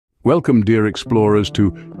Welcome, dear explorers,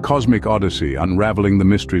 to Cosmic Odyssey, unraveling the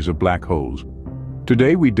mysteries of black holes.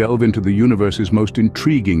 Today we delve into the universe's most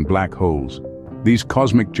intriguing black holes. These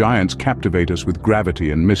cosmic giants captivate us with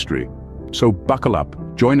gravity and mystery. So buckle up,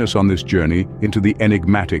 join us on this journey into the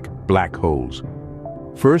enigmatic black holes.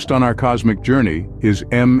 First on our cosmic journey is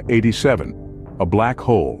M87, a black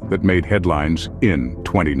hole that made headlines in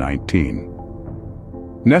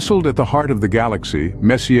 2019. Nestled at the heart of the galaxy,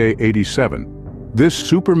 Messier 87,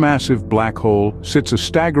 this supermassive black hole sits a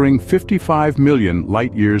staggering 55 million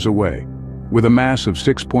light-years away. With a mass of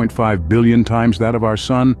 6.5 billion times that of our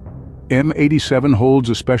Sun, M87 holds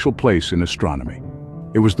a special place in astronomy.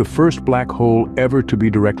 It was the first black hole ever to be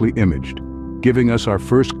directly imaged, giving us our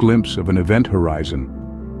first glimpse of an event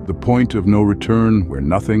horizon, the point of no return where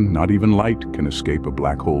nothing, not even light, can escape a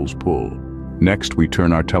black hole's pull. Next, we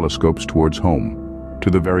turn our telescopes towards home, to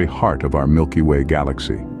the very heart of our Milky Way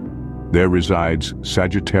galaxy. There resides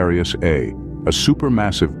Sagittarius A, a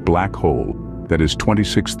supermassive black hole that is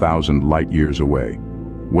 26,000 light-years away.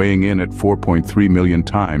 Weighing in at 4.3 million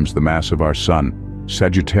times the mass of our Sun,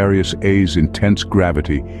 Sagittarius A's intense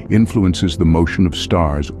gravity influences the motion of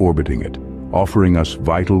stars orbiting it, offering us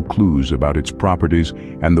vital clues about its properties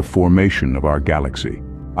and the formation of our galaxy.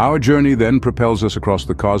 Our journey then propels us across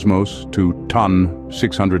the cosmos to TON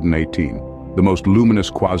 618, the most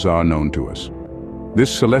luminous quasar known to us. This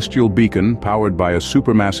celestial beacon, powered by a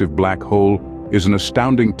supermassive black hole, is an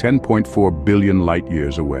astounding 10.4 billion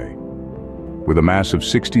light-years away. With a mass of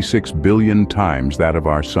 66 billion times that of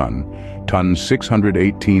our Sun, TON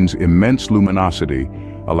 618's immense luminosity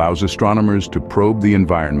allows astronomers to probe the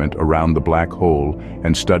environment around the black hole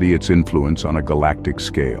and study its influence on a galactic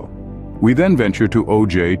scale. We then venture to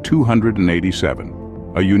OJ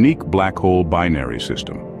 287, a unique black hole binary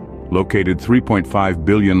system. Located 3.5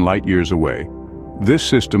 billion light-years away, this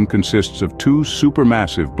system consists of two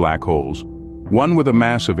supermassive black holes, one with a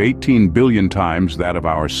mass of 18 billion times that of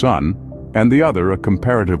our Sun, and the other a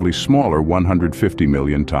comparatively smaller 150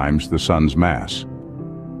 million times the Sun's mass.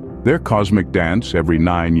 Their cosmic dance every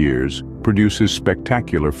 9 years produces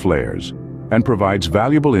spectacular flares and provides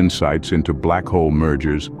valuable insights into black hole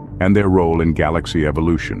mergers and their role in galaxy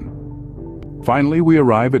evolution. Finally, we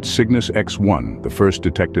arrive at Cygnus X1, the first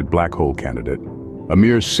detected black hole candidate. A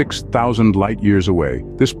mere 6,000 light-years away,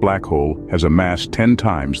 this black hole has a mass 10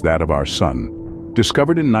 times that of our Sun.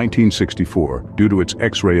 Discovered in 1964 due to its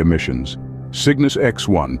X-ray emissions, Cygnus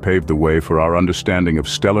X1 paved the way for our understanding of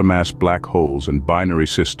stellar mass black holes and binary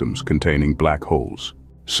systems containing black holes.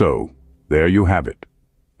 So, there you have it.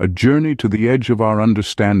 A journey to the edge of our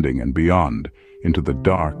understanding and beyond, into the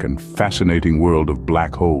dark and fascinating world of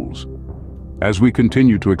black holes. As we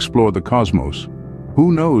continue to explore the cosmos,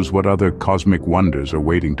 who knows what other cosmic wonders are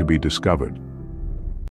waiting to be discovered?